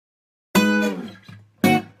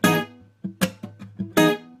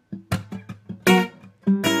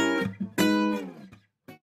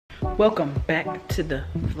Welcome back to the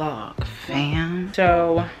vlog, fam.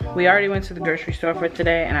 So we already went to the grocery store for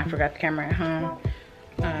today and I forgot the camera at home.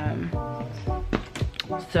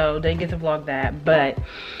 So didn't get to vlog that, but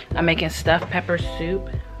I'm making stuffed pepper soup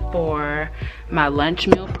for my lunch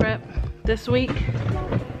meal prep this week.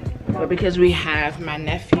 But because we have my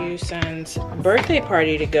nephew's son's birthday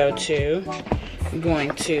party to go to, I'm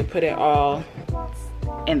going to put it all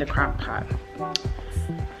in the crock pot.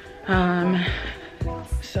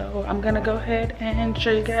 So I'm gonna go ahead and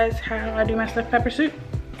show you guys how I do my stuffed pepper soup.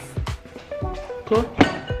 Cool?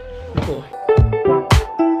 Cool.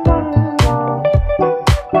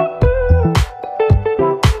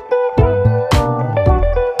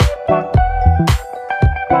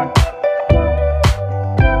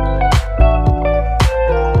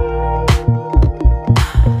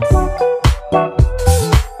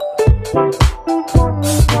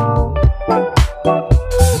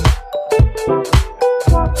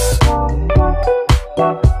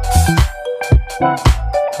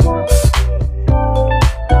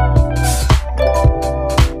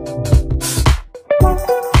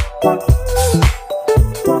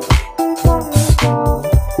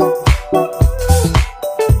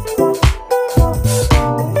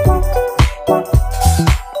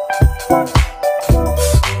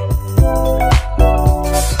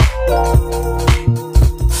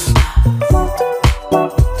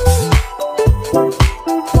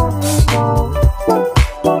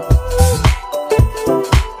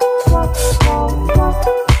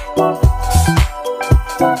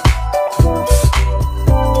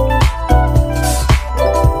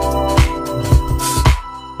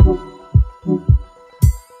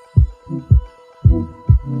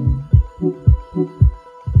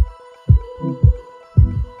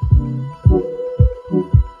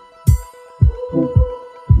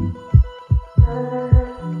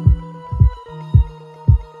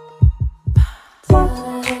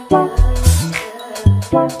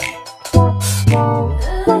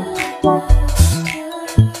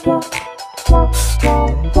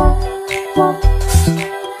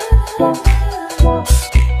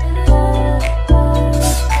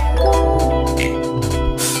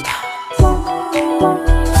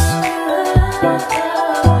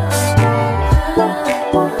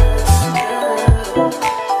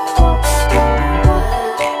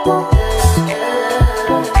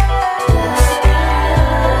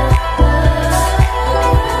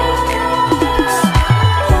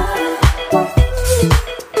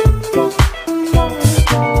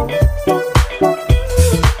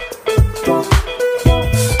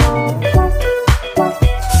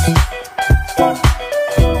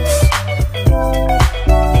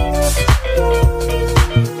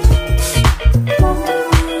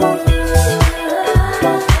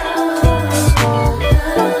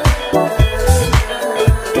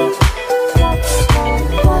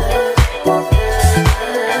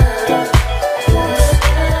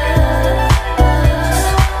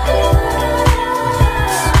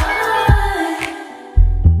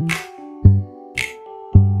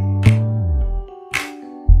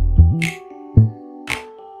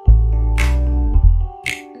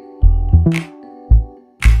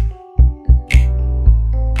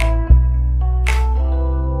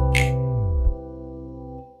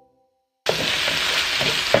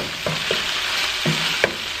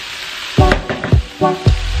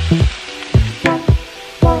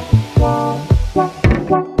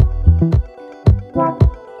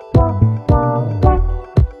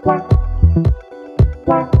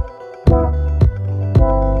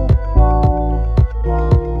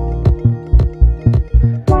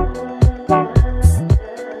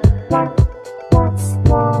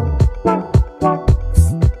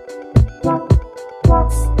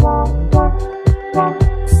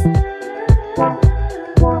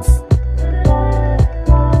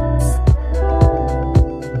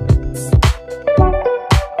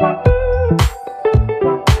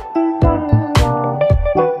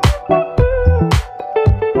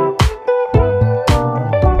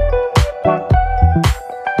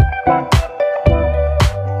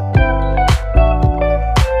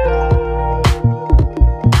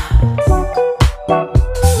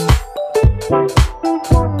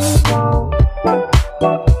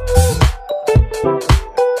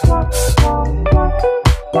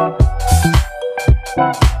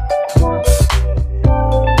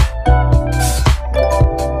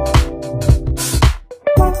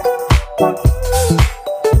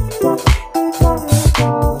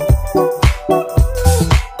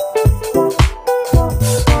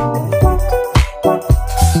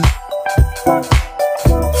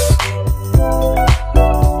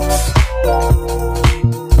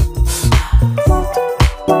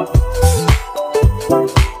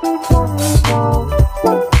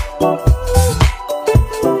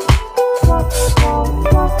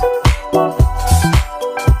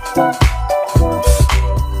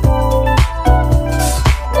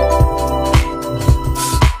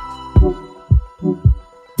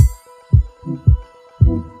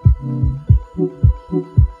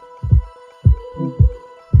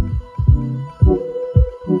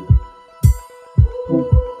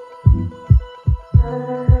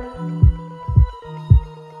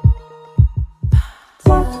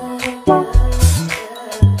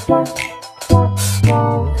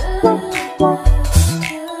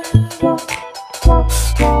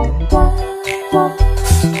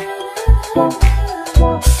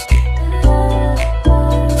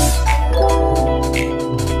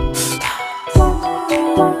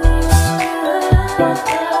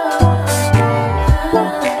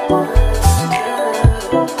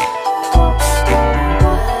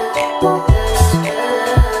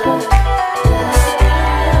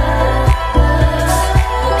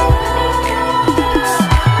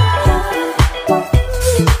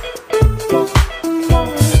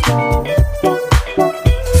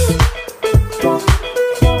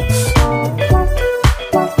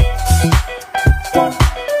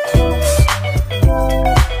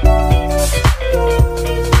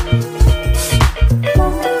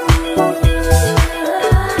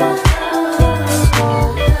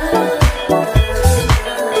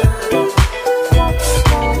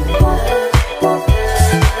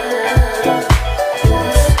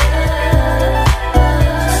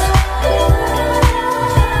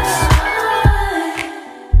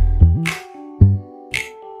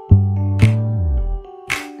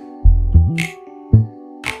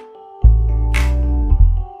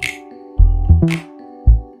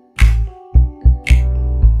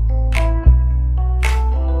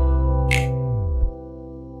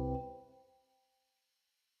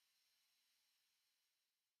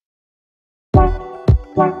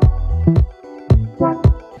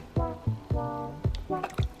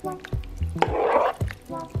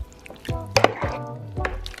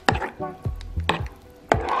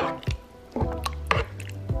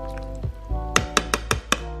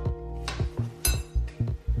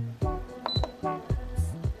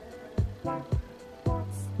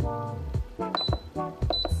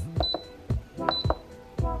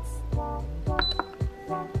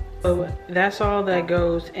 So that's all that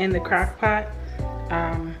goes in the crock pot.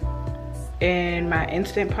 In my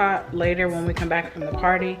Instant Pot later when we come back from the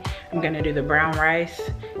party, I'm gonna do the brown rice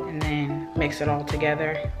and then mix it all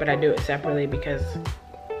together. But I do it separately because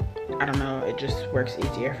I don't know, it just works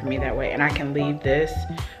easier for me that way. And I can leave this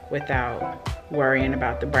without worrying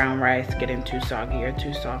about the brown rice getting too soggy or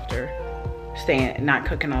too soft or not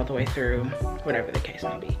cooking all the way through, whatever the case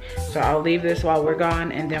may be. So I'll leave this while we're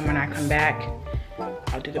gone, and then when I come back,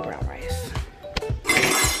 I'll do the brown rice.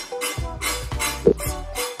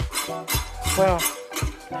 Well,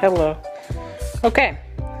 hello. Okay,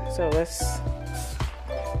 so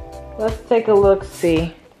let's take a look,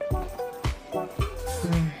 see.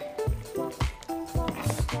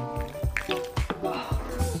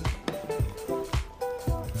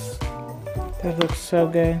 That looks so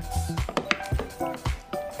good.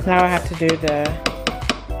 Now I have to do the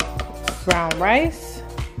brown rice,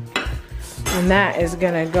 and that is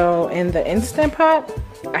gonna go in the Instant Pot.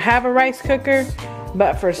 I have a rice cooker,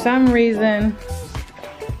 but for some reason,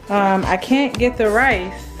 I can't get the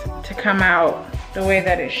rice to come out the way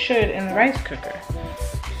that it should in the rice cooker.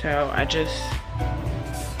 So I just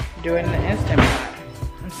do it in the Instant Pot.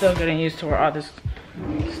 I'm still getting used to where all this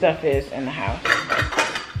stuff is in the house.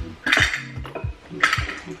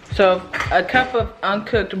 So a cup of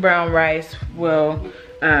uncooked brown rice will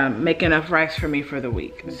make enough rice for me for the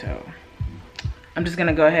week. So I'm just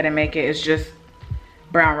gonna go ahead and make it. It's just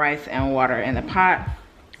brown rice and water in the pot.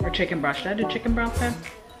 Or chicken broth. Should I do chicken broth then?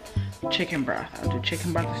 Chicken broth. I'll do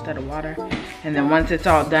chicken broth instead of water. And then once it's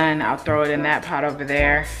all done, I'll throw it in that pot over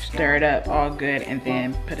there, stir it up all good, and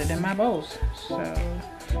then put it in my bowls. So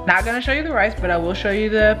not gonna show you the rice, but I will show you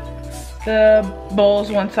the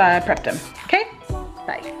bowls once I prep them. Okay?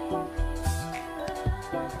 Bye.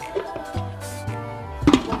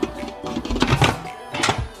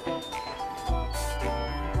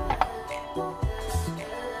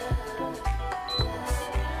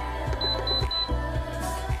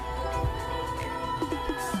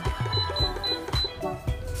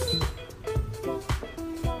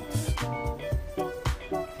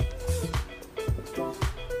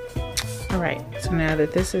 All right, so now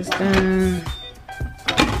that this is done,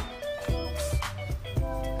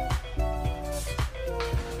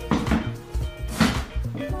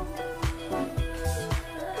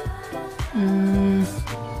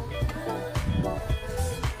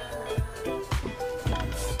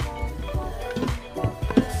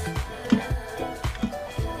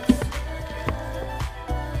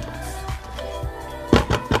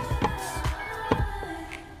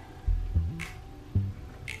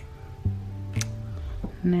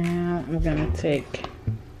 now I'm gonna take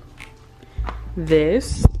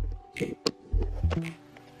this.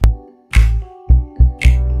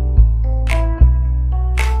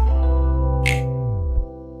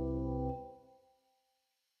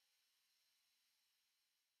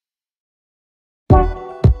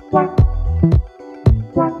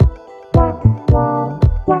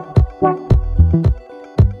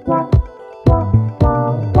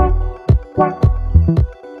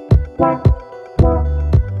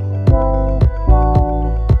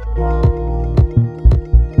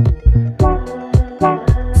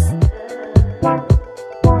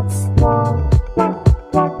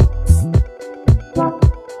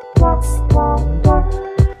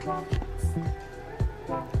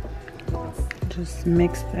 Just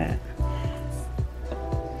mix that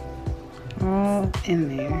all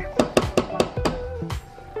in there.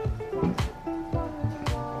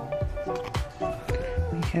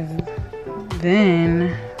 Because then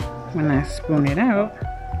when I spoon it out,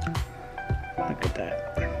 look at that.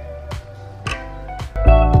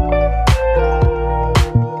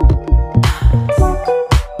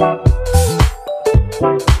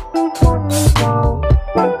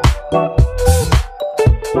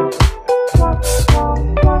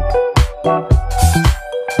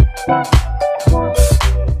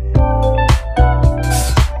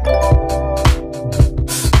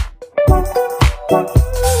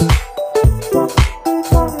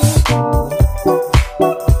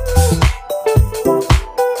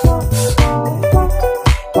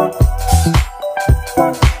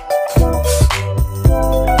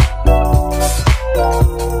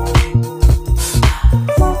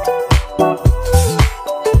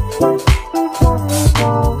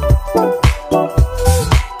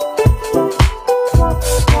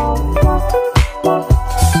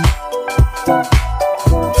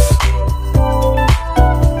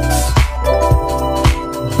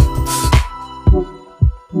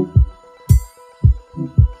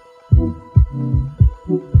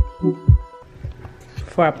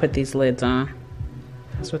 before I put these lids on.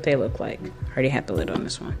 That's what they look like. I already had the lid on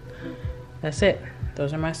this one. That's it.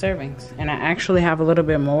 Those are my servings. And I actually have a little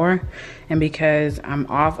bit more. And because I'm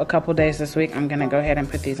off a couple days this week, I'm gonna go ahead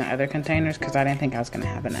and put these in other containers because I didn't think I was gonna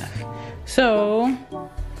have enough. So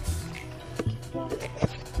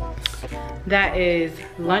that is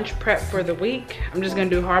lunch prep for the week. I'm just gonna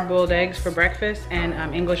do hard-boiled eggs for breakfast and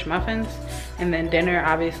English muffins. And then dinner,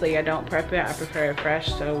 obviously I don't prep it. I prepare it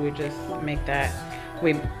fresh, so we just make that.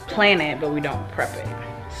 We plan it, but we don't prep it.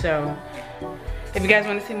 So if you guys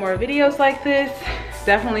want to see more videos like this,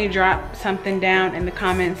 definitely drop something down in the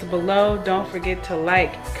comments below. Don't forget to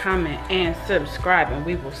like, comment, and subscribe, and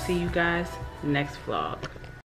we will see you guys next vlog.